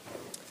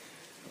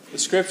The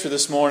scripture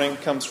this morning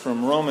comes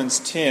from Romans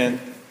 10,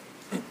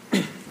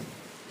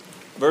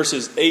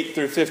 verses 8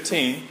 through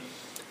 15.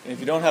 And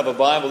if you don't have a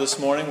Bible this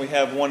morning, we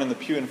have one in the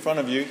pew in front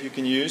of you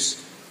can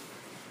use.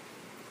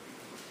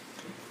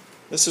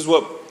 This is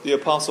what the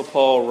Apostle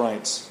Paul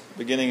writes,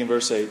 beginning in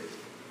verse 8.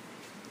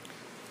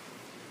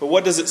 But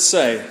what does it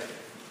say?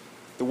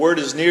 The word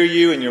is near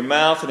you, in your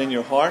mouth and in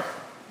your heart.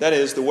 That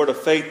is, the word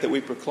of faith that we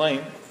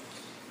proclaim.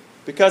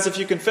 Because if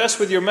you confess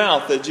with your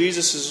mouth that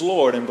Jesus is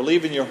Lord and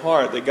believe in your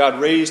heart that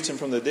God raised him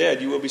from the dead,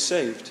 you will be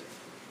saved.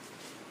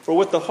 For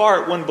with the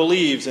heart one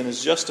believes and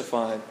is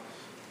justified,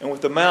 and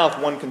with the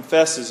mouth one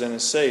confesses and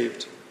is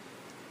saved.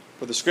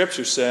 For the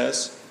Scripture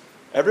says,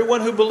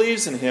 everyone who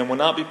believes in him will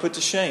not be put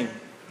to shame.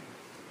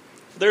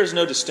 For there is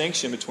no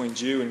distinction between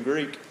Jew and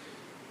Greek.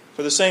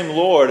 For the same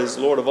Lord is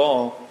Lord of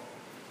all,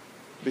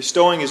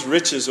 bestowing his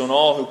riches on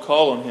all who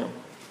call on him.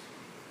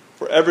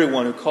 For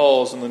everyone who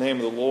calls on the name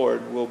of the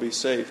Lord will be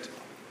saved.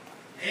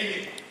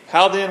 Amen.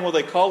 How then will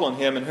they call on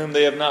him in whom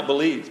they have not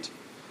believed?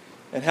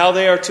 And how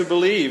they are to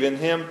believe in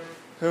him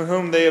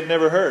whom they have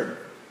never heard?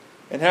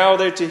 And how are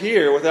they to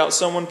hear without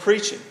someone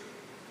preaching?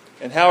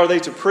 And how are they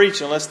to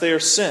preach unless they are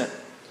sent?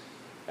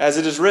 As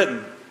it is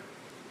written,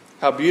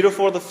 how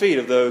beautiful are the feet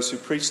of those who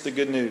preach the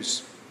good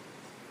news.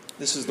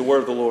 This is the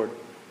word of the Lord.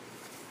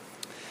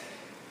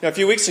 Now, a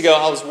few weeks ago,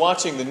 I was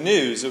watching the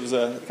news. It was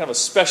a kind of a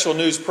special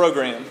news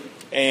program.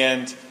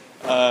 And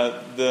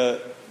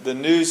the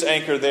news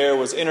anchor there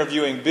was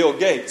interviewing Bill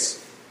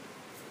Gates.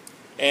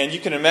 And you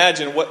can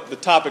imagine what the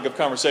topic of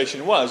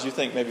conversation was. You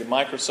think maybe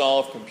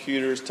Microsoft,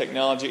 computers,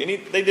 technology.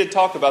 And they did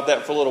talk about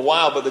that for a little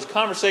while, but the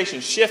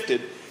conversation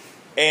shifted.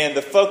 And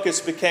the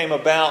focus became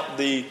about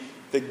the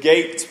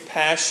Gates'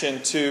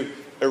 passion to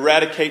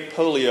eradicate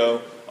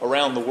polio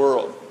around the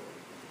world.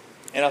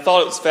 And I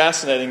thought it was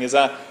fascinating as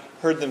I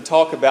heard them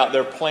talk about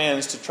their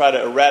plans to try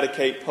to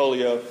eradicate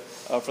polio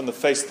from the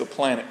face of the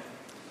planet.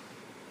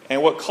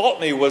 And what caught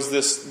me was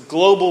this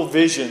global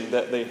vision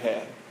that they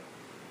had.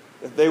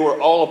 That they were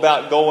all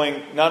about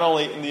going, not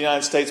only in the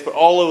United States, but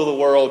all over the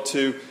world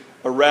to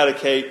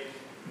eradicate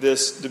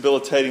this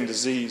debilitating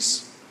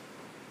disease.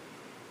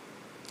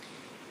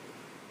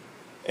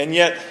 And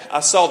yet, I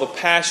saw the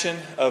passion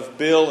of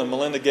Bill and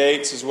Melinda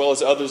Gates, as well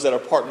as others that are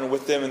partnering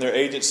with them in their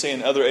agency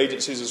and other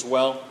agencies as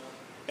well.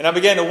 And I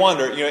began to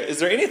wonder, is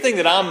there anything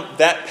that I'm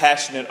that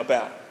passionate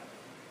about?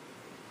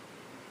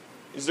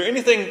 Is there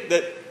anything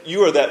that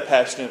you are that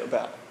passionate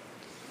about?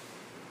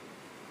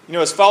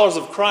 As followers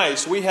of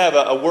Christ, we have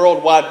a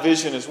worldwide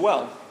vision as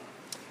well.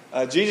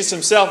 Jesus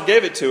himself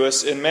gave it to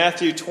us in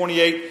Matthew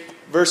 28,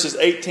 verses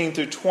 18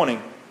 through 20.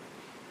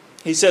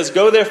 He says,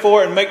 go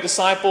therefore and make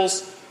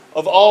disciples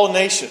of all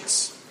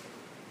nations,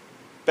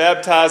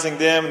 baptizing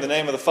them in the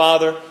name of the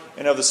Father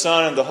and of the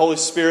Son and the Holy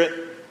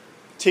Spirit,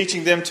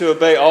 teaching them to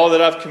obey all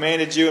that I've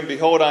commanded you, and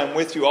behold, I am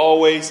with you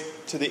always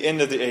to the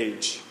end of the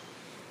age.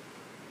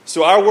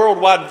 So our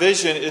worldwide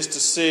vision is to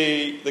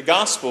see the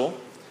gospel,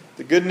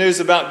 the good news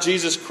about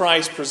Jesus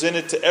Christ,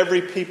 presented to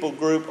every people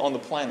group on the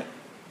planet.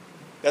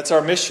 That's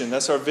our mission.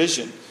 That's our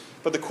vision.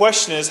 But the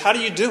question is, how do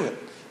you do it?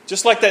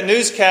 Just like that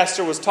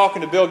newscaster was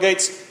talking to Bill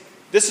Gates,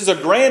 this is a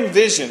grand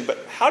vision,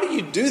 but how do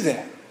you do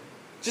that?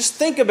 Just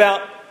think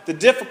about the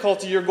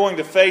difficulty you're going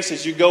to face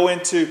as you go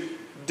into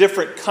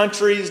different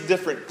countries,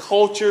 different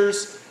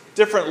cultures,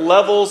 different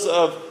levels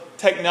of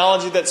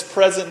technology that's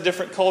present in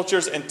different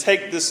cultures, and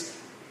take this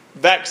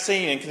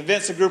vaccine and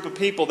convince a group of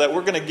people that we're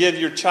going to give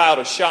your child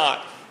a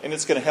shot and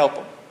it's going to help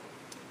them.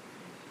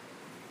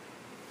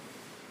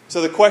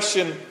 So the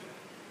question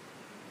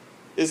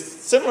is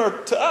similar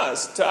to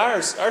us, to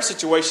our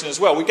situation as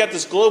well. We've got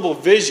this global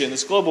vision,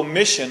 this global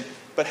mission,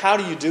 but how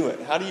do you do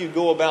it? How do you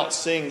go about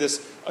seeing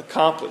this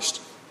accomplished?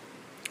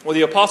 Well,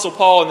 the Apostle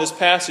Paul in this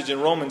passage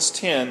in Romans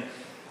 10,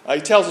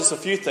 he tells us a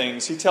few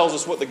things. He tells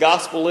us what the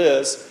gospel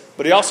is,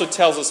 but he also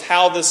tells us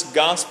how this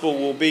gospel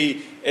will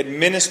be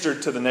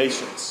administered to the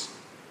nations.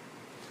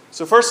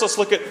 So first let's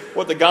look at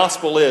what the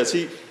gospel is.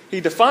 He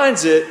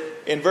defines it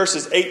in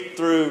verses 8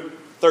 through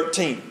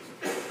 13.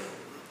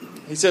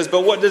 He says,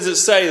 but what does it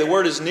say? The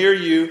word is near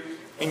you,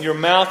 in your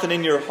mouth and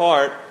in your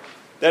heart.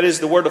 That is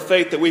the word of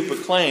faith that we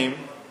proclaim.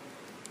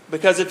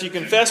 Because if you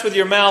confess with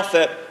your mouth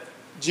that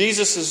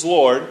Jesus is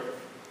Lord,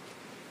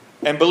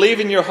 and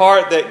believe in your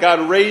heart that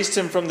God raised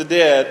him from the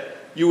dead,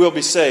 you will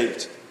be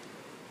saved.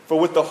 For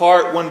with the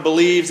heart one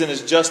believes and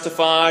is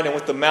justified, and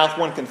with the mouth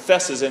one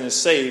confesses and is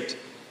saved.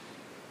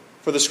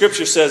 For the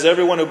Scripture says,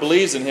 everyone who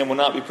believes in him will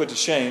not be put to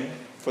shame,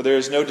 for there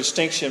is no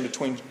distinction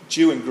between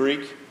Jew and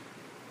Greek.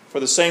 For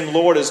the same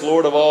Lord is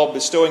Lord of all,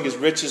 bestowing his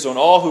riches on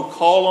all who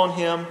call on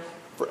him.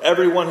 For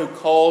everyone who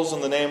calls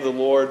on the name of the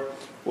Lord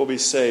will be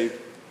saved.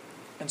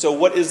 And so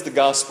what is the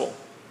gospel?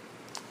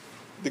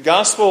 The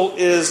gospel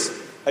is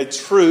a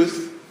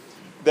truth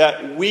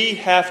that we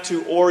have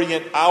to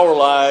orient our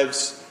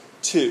lives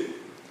to.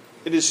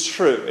 It is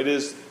true. It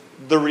is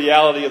the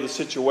reality of the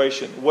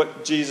situation,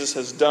 what Jesus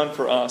has done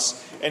for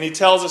us. And he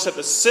tells us at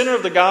the center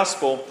of the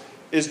gospel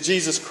is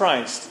Jesus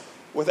Christ.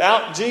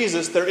 Without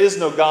Jesus, there is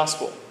no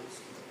gospel.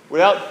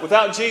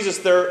 Without Jesus,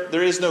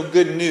 there is no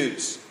good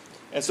news.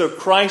 And so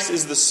Christ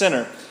is the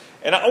center.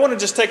 And I want to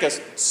just take a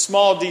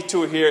small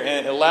detour here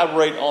and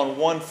elaborate on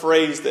one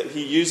phrase that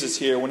he uses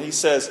here when he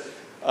says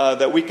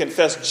that we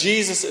confess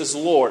Jesus is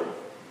Lord,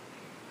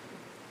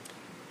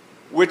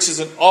 which is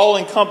an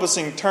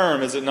all-encompassing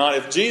term, is it not?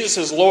 If Jesus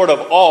is Lord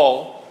of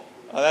all,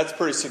 that's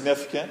pretty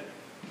significant.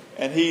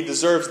 And he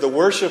deserves the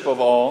worship of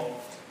all.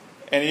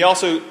 And he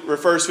also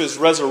refers to his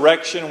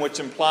resurrection, which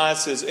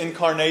implies his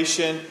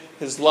incarnation,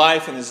 his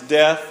life, and his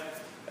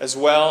death as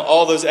well.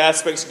 All those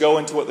aspects go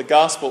into what the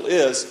gospel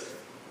is.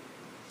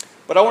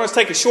 But I want to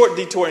take a short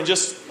detour and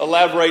just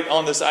elaborate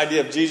on this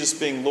idea of Jesus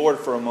being Lord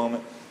for a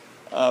moment.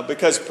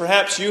 Because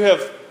perhaps you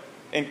have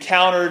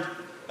encountered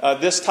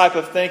this type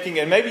of thinking,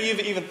 and maybe you've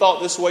even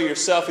thought this way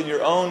yourself in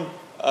your own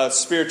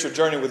spiritual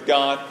journey with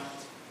God.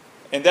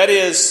 And that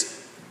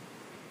is,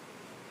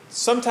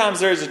 sometimes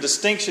there is a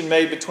distinction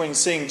made between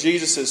seeing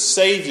Jesus as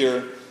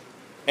Savior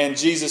and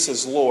Jesus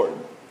as Lord.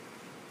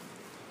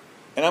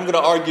 And I'm going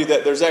to argue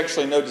that there's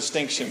actually no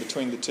distinction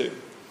between the two.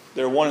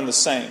 They're one and the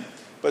same.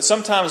 But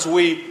sometimes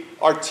we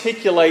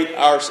articulate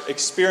our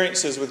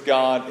experiences with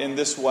God in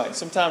this way.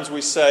 Sometimes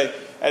we say,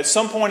 at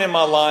some point in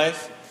my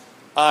life,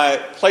 I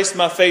placed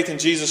my faith in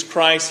Jesus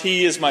Christ.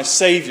 He is my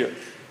Savior.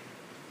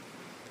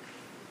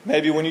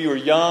 Maybe when you were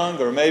young,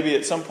 or maybe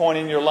at some point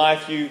in your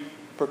life you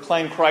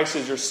proclaimed Christ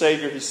as your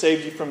Savior. He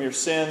saved you from your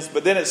sins.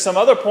 But then at some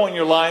other point in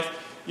your life,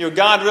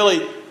 God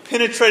really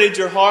penetrated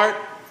your heart,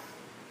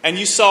 and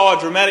you saw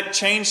a dramatic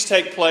change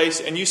take place,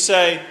 and you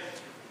say,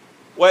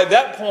 well, at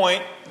that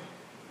point,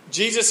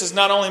 Jesus is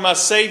not only my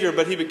Savior,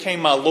 but He became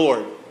my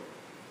Lord.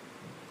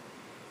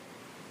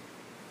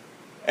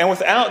 And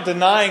without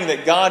denying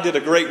that God did a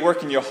great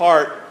work in your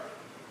heart,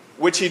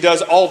 which He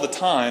does all the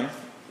time,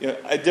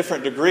 at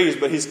different degrees,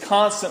 but He's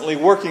constantly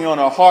working on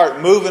our heart,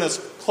 moving us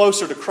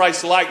closer to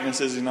Christ's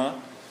likeness, is He not?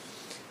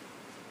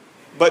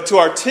 But to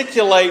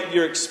articulate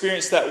your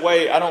experience that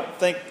way, I don't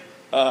think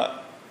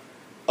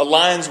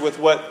aligns with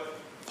what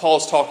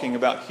Paul's talking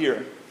about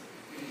here.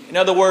 In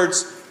other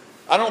words,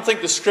 I don't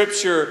think the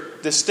Scripture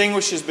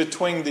distinguishes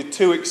between the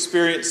two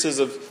experiences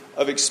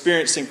of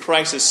experiencing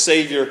Christ as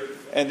Savior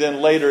and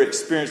then later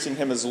experiencing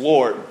Him as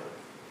Lord.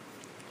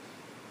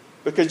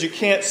 Because you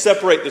can't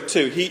separate the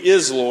two. He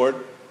is Lord.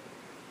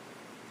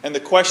 And the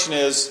question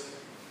is,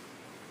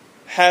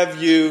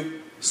 have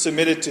you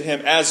submitted to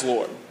Him as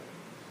Lord?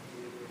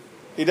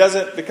 He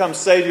doesn't become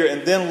Savior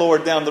and then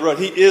Lord down the road.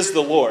 He is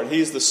the Lord.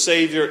 He's the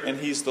Savior and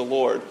He's the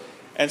Lord.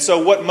 And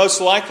so what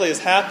most likely has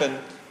happened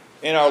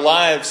in our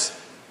lives,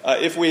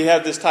 if we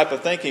have this type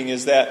of thinking,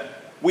 is that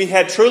we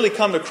had truly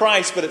come to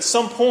Christ, but at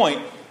some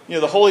point,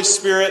 the Holy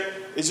Spirit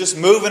is just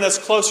moving us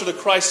closer to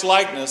Christ's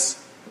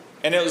likeness,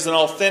 and it was an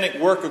authentic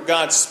work of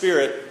God's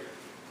Spirit.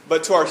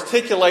 But to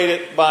articulate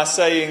it by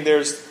saying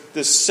there's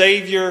this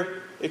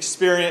Savior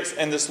experience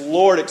and this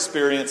Lord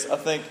experience, I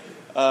think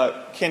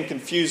can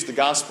confuse the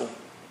gospel.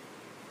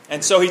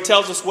 And so he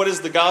tells us what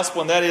is the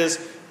gospel, and that is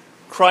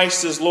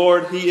Christ is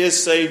Lord, He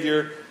is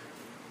Savior,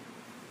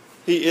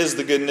 He is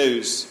the good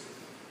news.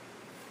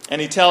 And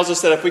he tells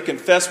us that if we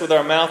confess with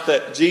our mouth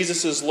that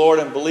Jesus is Lord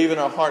and believe in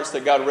our hearts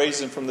that God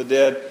raised Him from the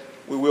dead,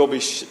 we will be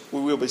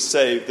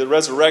saved. The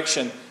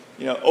resurrection,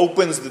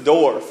 opens the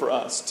door for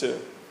us to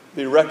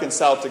be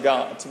reconciled to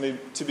God,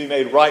 to be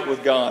made right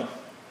with God.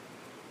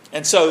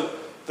 And so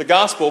the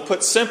gospel,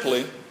 put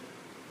simply,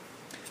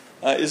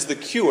 is the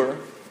cure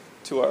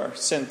to our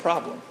sin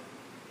problem.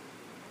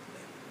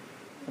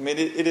 I mean,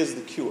 it is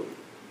the cure.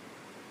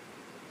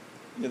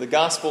 The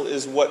gospel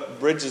is what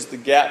bridges the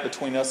gap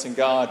between us and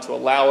God to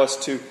allow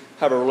us to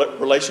have a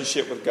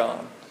relationship with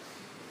God.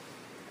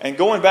 And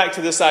going back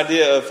to this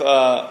idea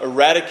of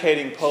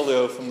eradicating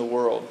polio from the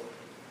world,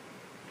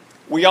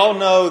 we all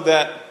know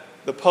that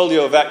the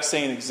polio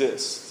vaccine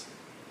exists.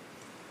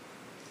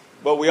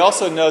 But we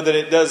also know that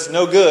it does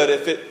no good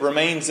if it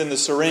remains in the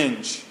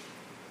syringe.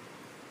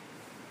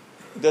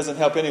 It doesn't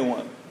help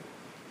anyone.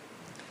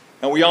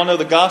 And we all know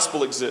the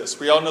gospel exists.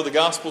 We all know the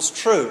gospel's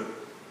true.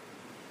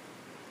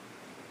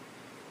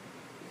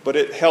 But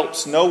it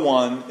helps no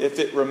one if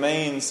it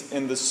remains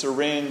in the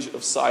syringe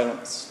of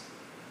silence.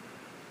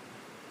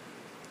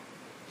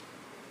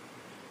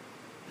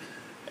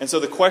 And so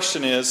the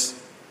question is,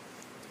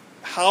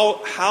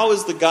 how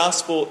is the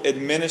gospel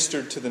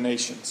administered to the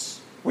nations?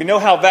 We know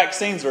how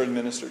vaccines are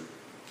administered.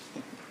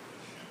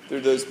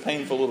 Through those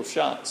painful little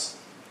shots,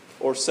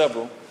 or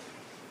several.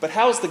 But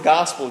how is the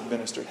gospel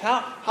administered?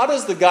 How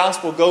does the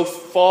gospel go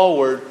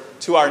forward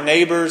to our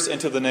neighbors and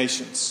to the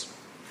nations?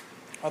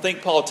 I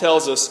think Paul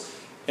tells us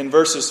in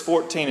verses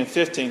 14 and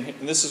 15,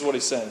 and this is what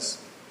he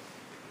says.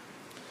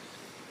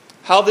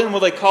 How then will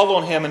they call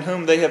on Him in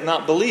whom they have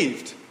not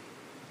believed?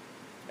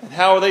 And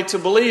how are they to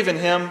believe in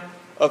Him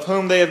of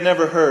whom they have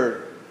never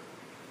heard?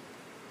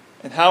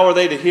 And how are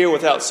they to hear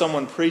without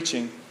someone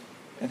preaching?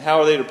 And how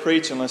are they to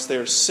preach unless they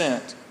are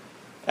sent?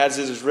 As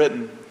it is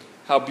written,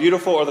 how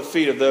beautiful are the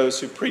feet of those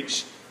who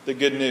preach the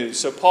good news.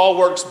 So Paul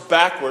works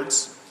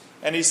backwards,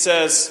 and he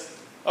says,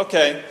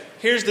 okay,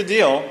 here's the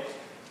deal.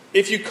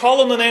 If you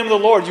call on the name of the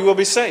Lord, you will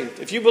be saved.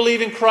 If you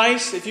believe in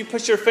Christ, if you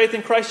put your faith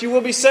in Christ, you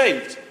will be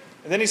saved.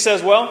 And then he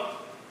says, well,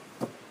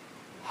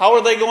 how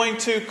are they going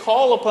to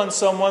call upon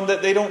someone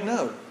that they don't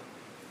know?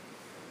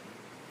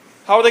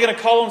 How are they going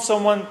to call on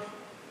someone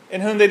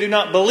in whom they do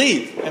not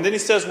believe? And then he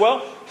says,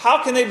 well,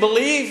 how can they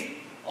believe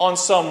on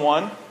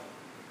someone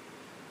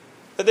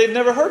that they've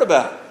never heard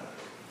about?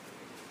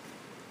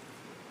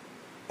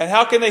 And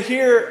how can they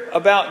hear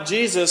about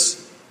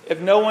Jesus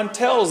if no one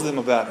tells them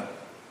about him?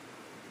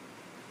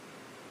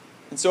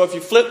 And so if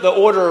you flip the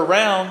order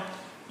around,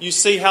 you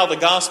see how the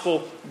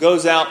gospel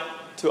goes out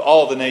to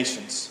all the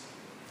nations.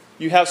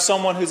 You have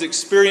someone who's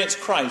experienced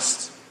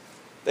Christ.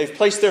 They've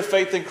placed their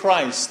faith in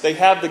Christ. They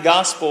have the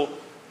gospel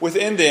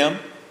within them.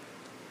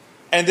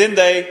 And then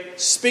they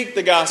speak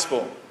the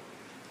gospel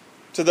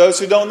to those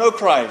who don't know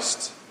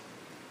Christ.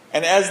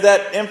 And as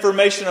that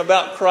information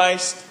about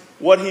Christ,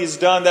 what He's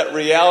done, that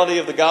reality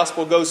of the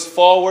gospel goes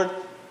forward,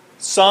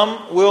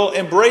 some will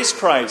embrace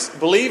Christ,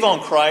 believe on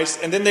Christ,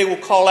 and then they will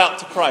call out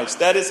to Christ.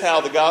 That is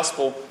how the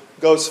gospel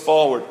goes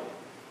forward.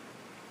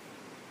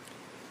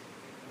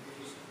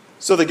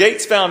 So the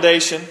Gates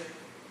Foundation,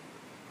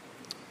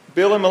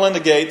 Bill and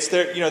Melinda Gates,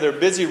 they're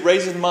busy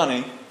raising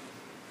money,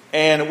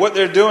 and what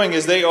they're doing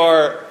is they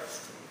are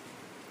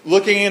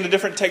looking into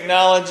different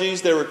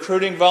technologies. They're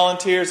recruiting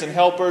volunteers and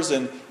helpers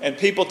and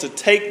people to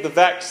take the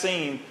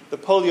vaccine, the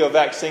polio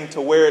vaccine, to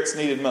where it's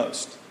needed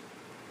most.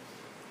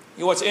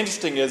 You know, what's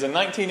interesting is in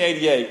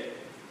 1988,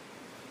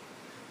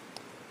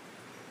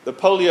 the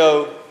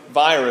polio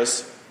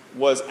virus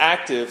was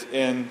active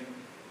in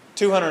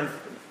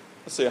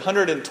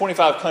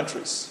 125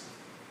 countries,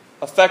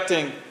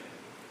 affecting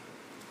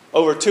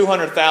over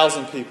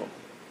 200,000 people.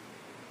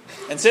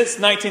 And since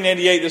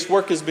 1988, this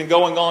work has been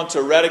going on to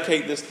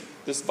eradicate this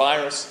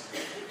virus.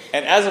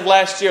 And as of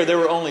last year, there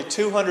were only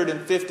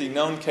 250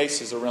 known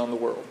cases around the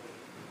world.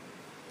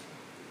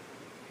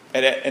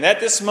 And at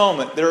this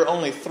moment, there are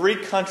only 3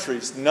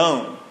 countries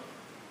known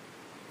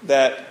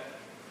that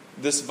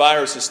this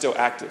virus is still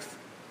active.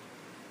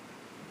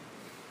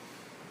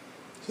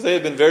 So they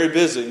have been very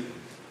busy,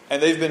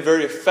 and they've been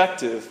very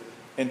effective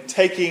in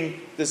taking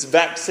this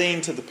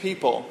vaccine to the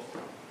people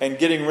and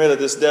getting rid of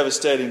this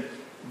devastating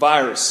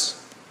virus.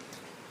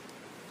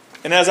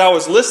 And as I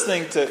was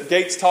listening to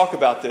Gates talk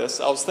about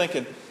this, I was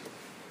thinking,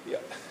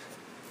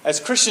 as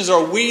Christians,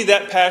 are we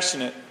that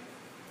passionate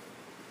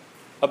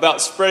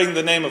about spreading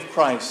the name of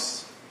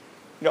Christ?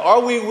 You know, are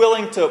we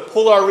willing to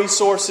pull our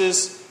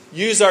resources,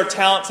 use our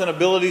talents and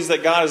abilities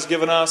that God has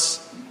given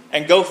us,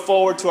 and go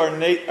forward to our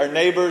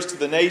neighbors, to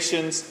the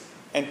nations,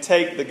 and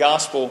take the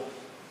gospel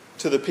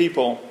to the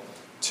people,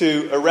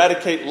 to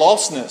eradicate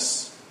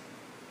lostness,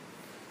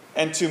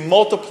 and to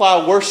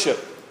multiply worship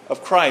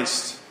of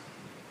Christ?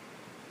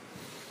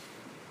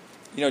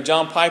 You know,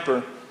 John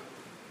Piper,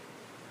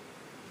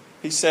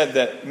 he said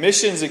that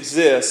missions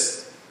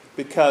exist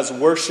because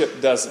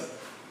worship doesn't.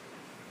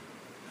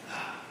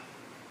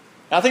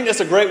 I think that's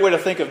a great way to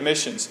think of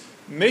missions.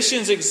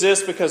 Missions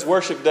exist because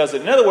worship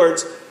doesn't. In other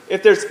words,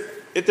 if there's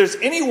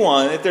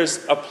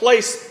a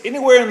place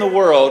anywhere in the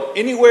world,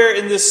 anywhere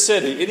in this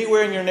city,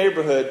 anywhere in your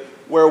neighborhood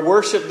where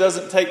worship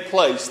doesn't take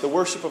place, the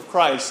worship of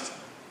Christ,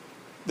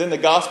 then the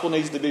gospel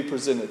needs to be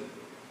presented.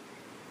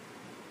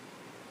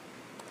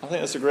 I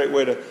think that's a great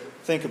way to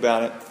think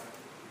about it.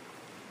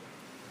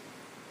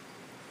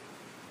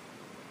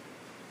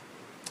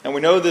 And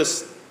we know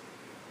this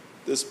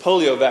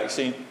polio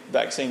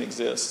vaccine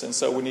exists, and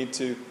so we need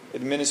to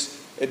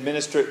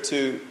administer it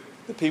to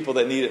the people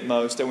that need it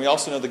most. And we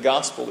also know the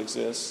gospel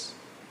exists.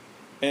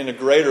 And in a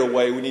greater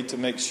way, we need to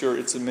make sure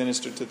it's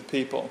administered to the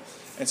people.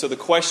 And so the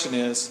question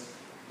is,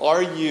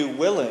 are you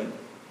willing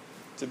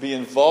to be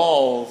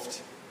involved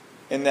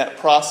in that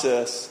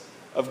process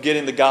of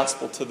getting the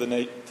gospel to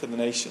the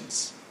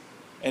nations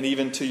and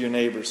even to your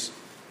neighbors?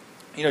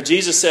 You know,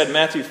 Jesus said in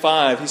Matthew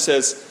 5, He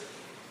says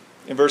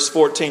in verse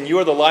 14, "You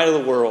are the light of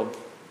the world.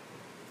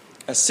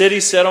 A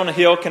city set on a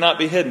hill cannot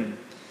be hidden.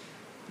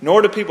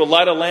 Nor do people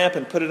light a lamp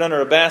and put it under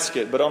a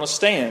basket, but on a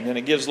stand, and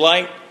it gives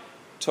light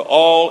to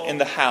all in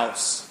the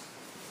house."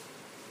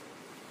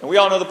 And we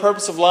all know the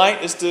purpose of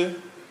light is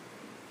to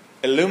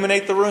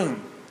illuminate the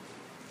room.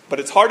 But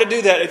it's hard to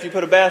do that if you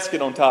put a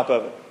basket on top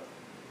of it.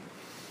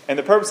 And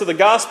the purpose of the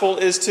gospel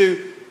is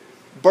to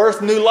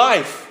birth new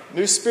life,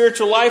 new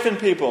spiritual life in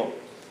people.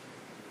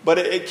 But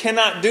it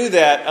cannot do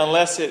that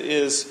unless it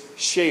is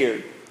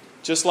shared.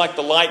 Just like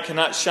the light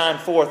cannot shine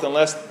forth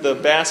unless the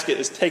basket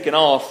is taken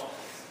off,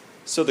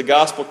 so the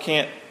gospel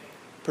can't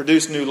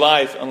produce new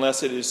life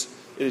unless it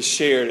is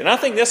shared. And I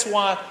think that's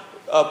why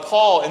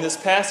Paul, in this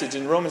passage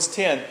in Romans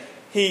 10,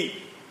 he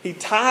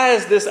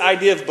ties this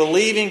idea of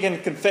believing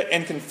and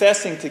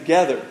confessing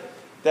together.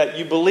 That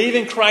you believe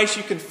in Christ,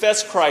 you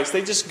confess Christ.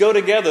 They just go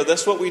together.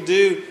 That's what we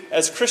do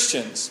as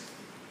Christians.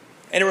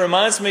 And it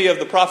reminds me of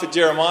the prophet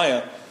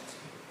Jeremiah,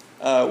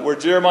 where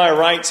Jeremiah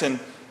writes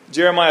in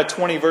Jeremiah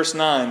 20, verse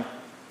 9.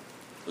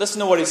 Listen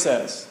to what he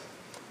says.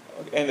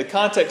 And the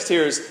context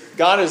here is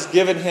God has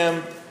given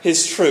him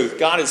His truth.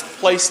 God has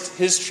placed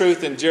His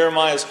truth in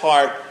Jeremiah's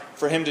heart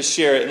for him to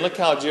share it. And look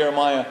how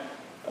Jeremiah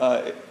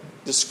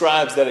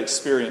describes that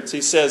experience.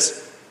 He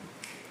says,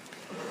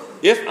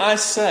 if I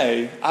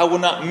say I will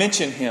not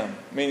mention him,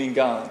 meaning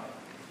God,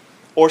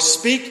 or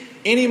speak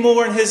any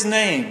more in his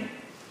name,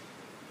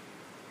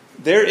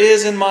 there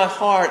is in my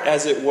heart,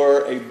 as it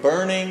were, a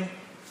burning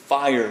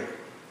fire,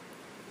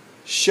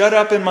 shut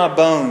up in my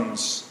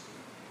bones,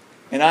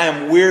 and I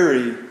am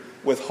weary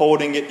with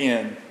holding it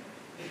in,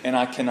 and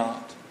I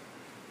cannot.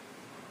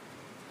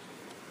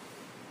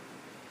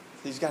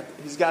 He's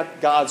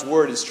got God's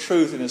word, his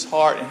truth in his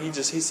heart, and he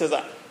says,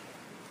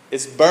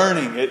 it's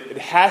burning. It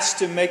has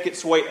to make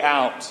its way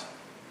out.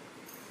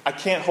 I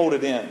can't hold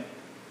it in.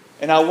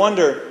 And I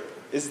wonder,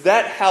 is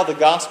that how the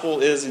gospel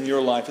is in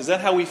your life? Is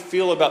that how we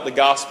feel about the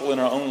gospel in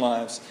our own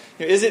lives?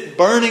 Is it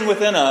burning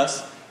within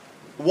us,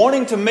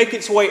 wanting to make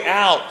its way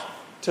out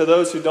to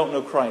those who don't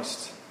know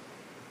Christ?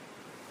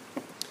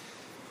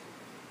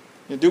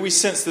 Do we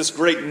sense this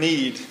great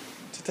need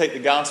to take the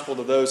gospel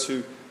to those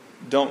who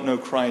don't know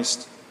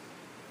Christ?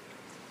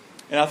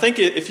 And I think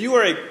if you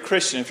are a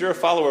Christian, if you're a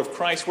follower of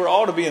Christ, we're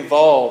all to be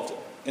involved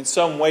in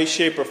some way,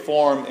 shape, or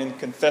form in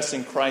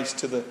confessing Christ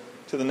to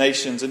the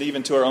nations and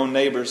even to our own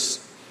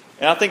neighbors.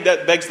 And I think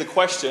that begs the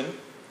question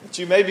that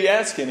you may be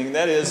asking, and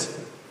that is,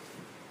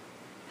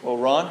 well,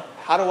 Ron,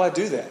 how do I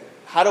do that?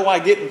 How do I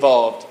get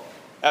involved?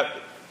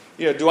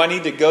 Do I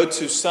need to go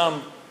to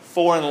some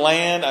foreign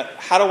land?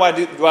 How do I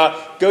do? Do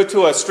I go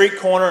to a street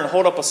corner and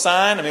hold up a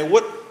sign? I mean,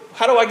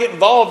 how do I get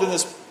involved in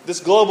this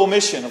global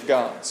mission of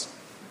God's?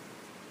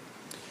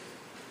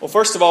 Well,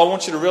 first of all, I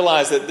want you to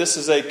realize that this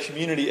is a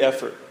community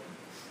effort.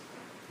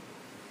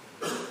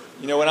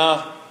 When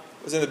I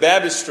was in the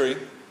baptistry,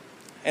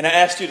 and I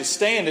asked you to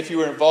stand if you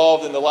were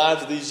involved in the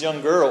lives of these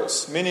young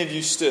girls, many of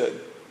you stood.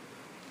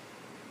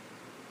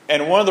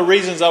 And one of the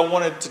reasons I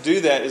wanted to do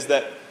that is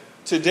that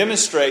to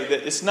demonstrate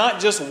that it's not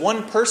just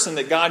one person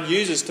that God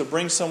uses to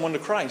bring someone to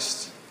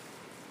Christ.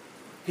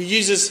 He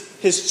uses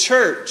his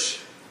church,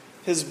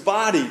 his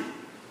body.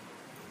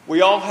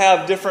 We all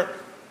have different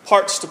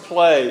parts to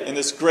play in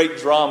this great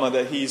drama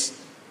that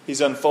he's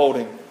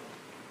unfolding.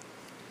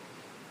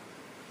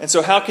 And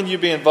so how can you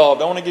be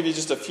involved? I want to give you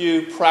just a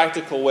few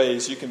practical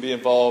ways you can be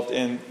involved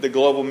in the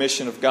global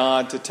mission of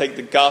God to take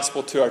the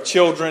gospel to our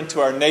children, to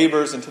our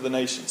neighbors, and to the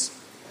nations.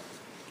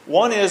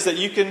 One is that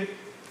you can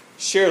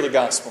share the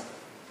gospel.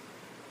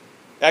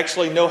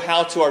 Actually know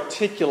how to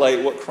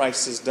articulate what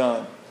Christ has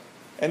done.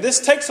 And this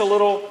takes a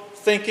little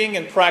thinking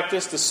and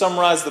practice to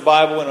summarize the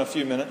Bible in a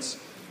few minutes,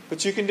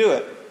 but you can do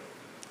it.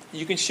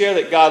 You can share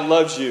that God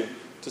loves you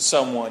to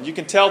someone. You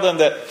can tell them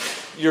that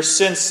your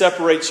sin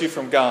separates you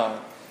from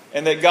God,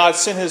 and that God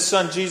sent his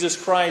Son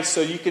Jesus Christ so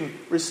you can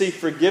receive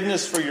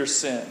forgiveness for your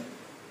sin.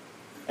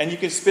 And you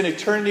can spend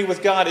eternity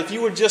with God if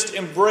you would just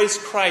embrace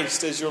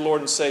Christ as your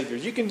Lord and Savior.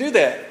 You can do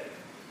that.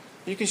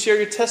 You can share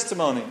your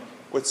testimony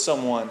with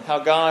someone, how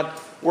God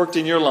worked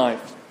in your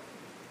life.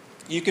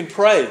 You can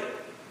pray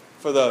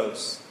for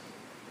those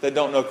that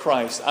don't know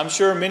Christ. I'm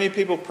sure many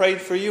people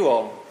prayed for you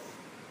all.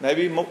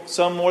 Maybe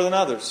some more than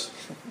others.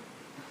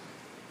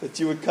 That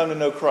you would come to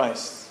know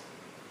Christ.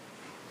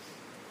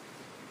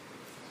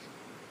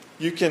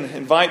 You can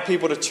invite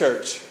people to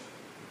church.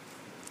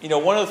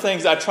 One of the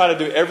things I try to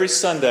do every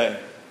Sunday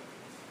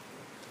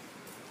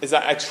is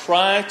I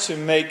try to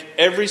make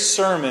every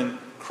sermon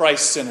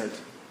Christ-centered.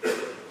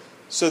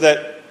 So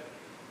that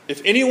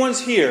if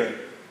anyone's here,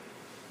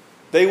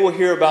 they will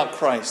hear about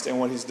Christ and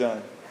what he's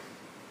done.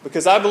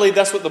 Because I believe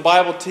that's what the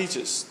Bible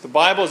teaches. The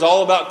Bible is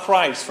all about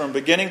Christ from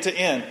beginning to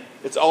end.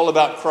 It's all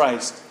about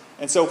Christ.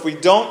 And so if we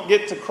don't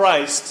get to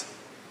Christ,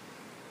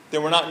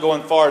 then we're not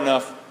going far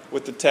enough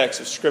with the text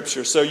of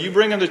Scripture. So you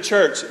bring them to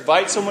church,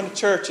 invite someone to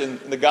church, and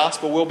the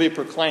gospel will be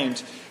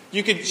proclaimed.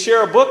 You could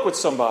share a book with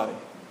somebody.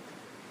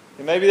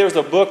 And maybe there's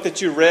a book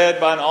that you read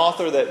by an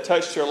author that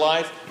touched your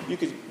life. You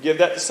could give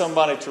that to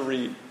somebody to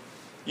read.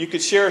 You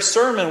could share a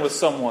sermon with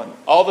someone.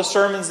 All the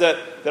sermons that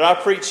I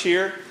preach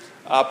here,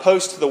 I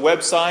post to the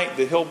website,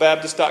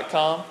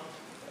 thehillbaptist.com.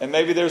 And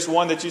maybe there's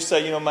one that you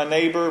say, my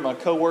neighbor, my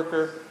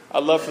coworker,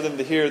 I'd love for them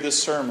to hear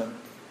this sermon.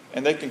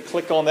 And they can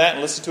click on that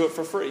and listen to it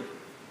for free.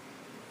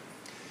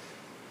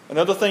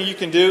 Another thing you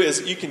can do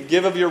is you can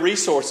give of your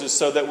resources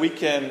so that we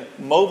can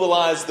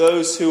mobilize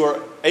those who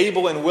are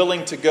able and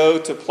willing to go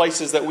to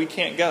places that we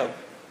can't go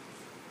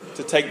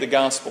to take the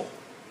gospel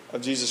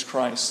of Jesus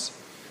Christ.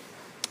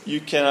 You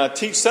can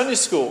teach Sunday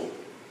school,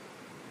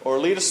 or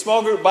lead a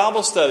small group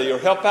Bible study, or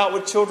help out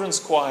with children's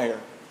choir,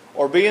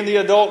 or be in the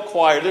adult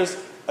choir. There's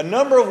a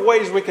number of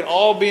ways we can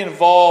all be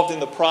involved in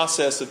the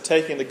process of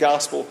taking the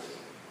gospel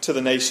to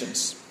the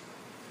nations.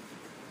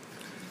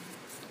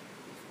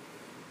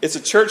 It's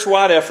a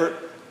church-wide effort.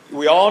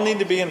 We all need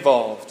to be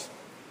involved.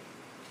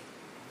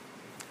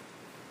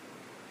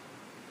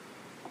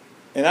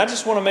 And I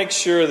just want to make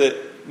sure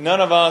that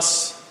none of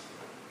us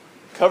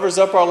covers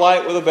up our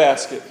light with a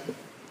basket.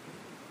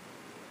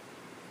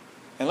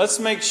 And let's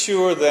make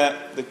sure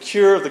that the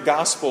cure of the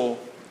gospel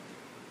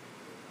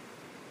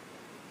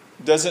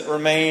doesn't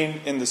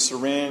remain in the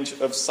syringe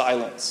of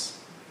silence.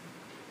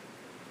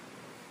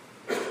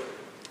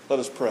 Let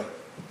us pray.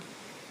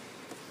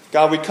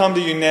 God, we come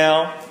to you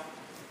now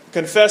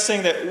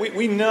confessing that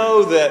we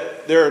know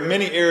that there are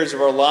many areas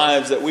of our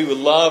lives that we would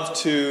love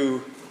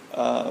to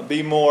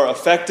be more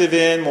effective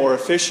in, more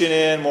efficient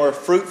in, more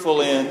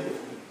fruitful in.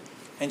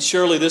 And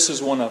surely this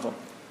is one of them.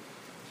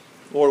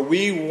 Lord,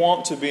 we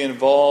want to be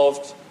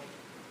involved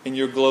in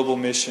your global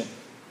mission.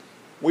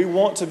 We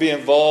want to be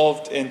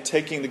involved in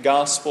taking the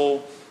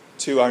gospel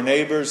to our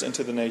neighbors and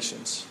to the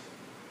nations.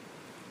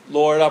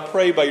 Lord, I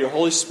pray by your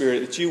Holy Spirit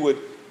that you would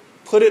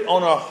put it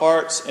on our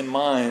hearts and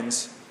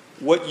minds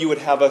what you would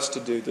have us to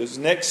do, those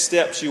next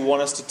steps you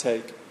want us to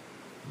take.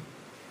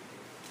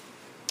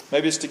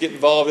 Maybe it's to get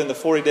involved in the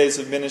 40 days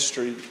of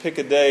ministry, pick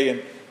a day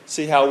and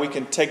see how we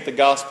can take the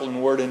gospel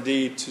in word and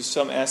deed to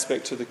some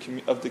aspect of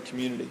the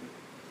community.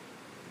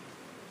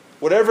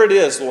 Whatever it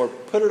is, Lord,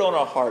 put it on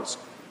our hearts.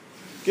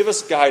 Give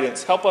us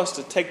guidance. Help us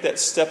to take that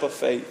step of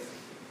faith.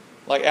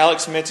 Like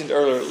Alex mentioned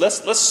earlier,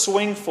 let's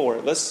swing for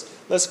it.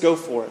 Let's go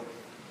for it.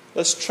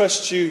 Let's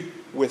trust you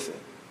with it.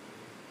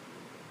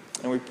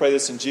 And we pray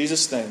this in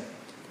Jesus' name.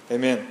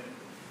 Amen.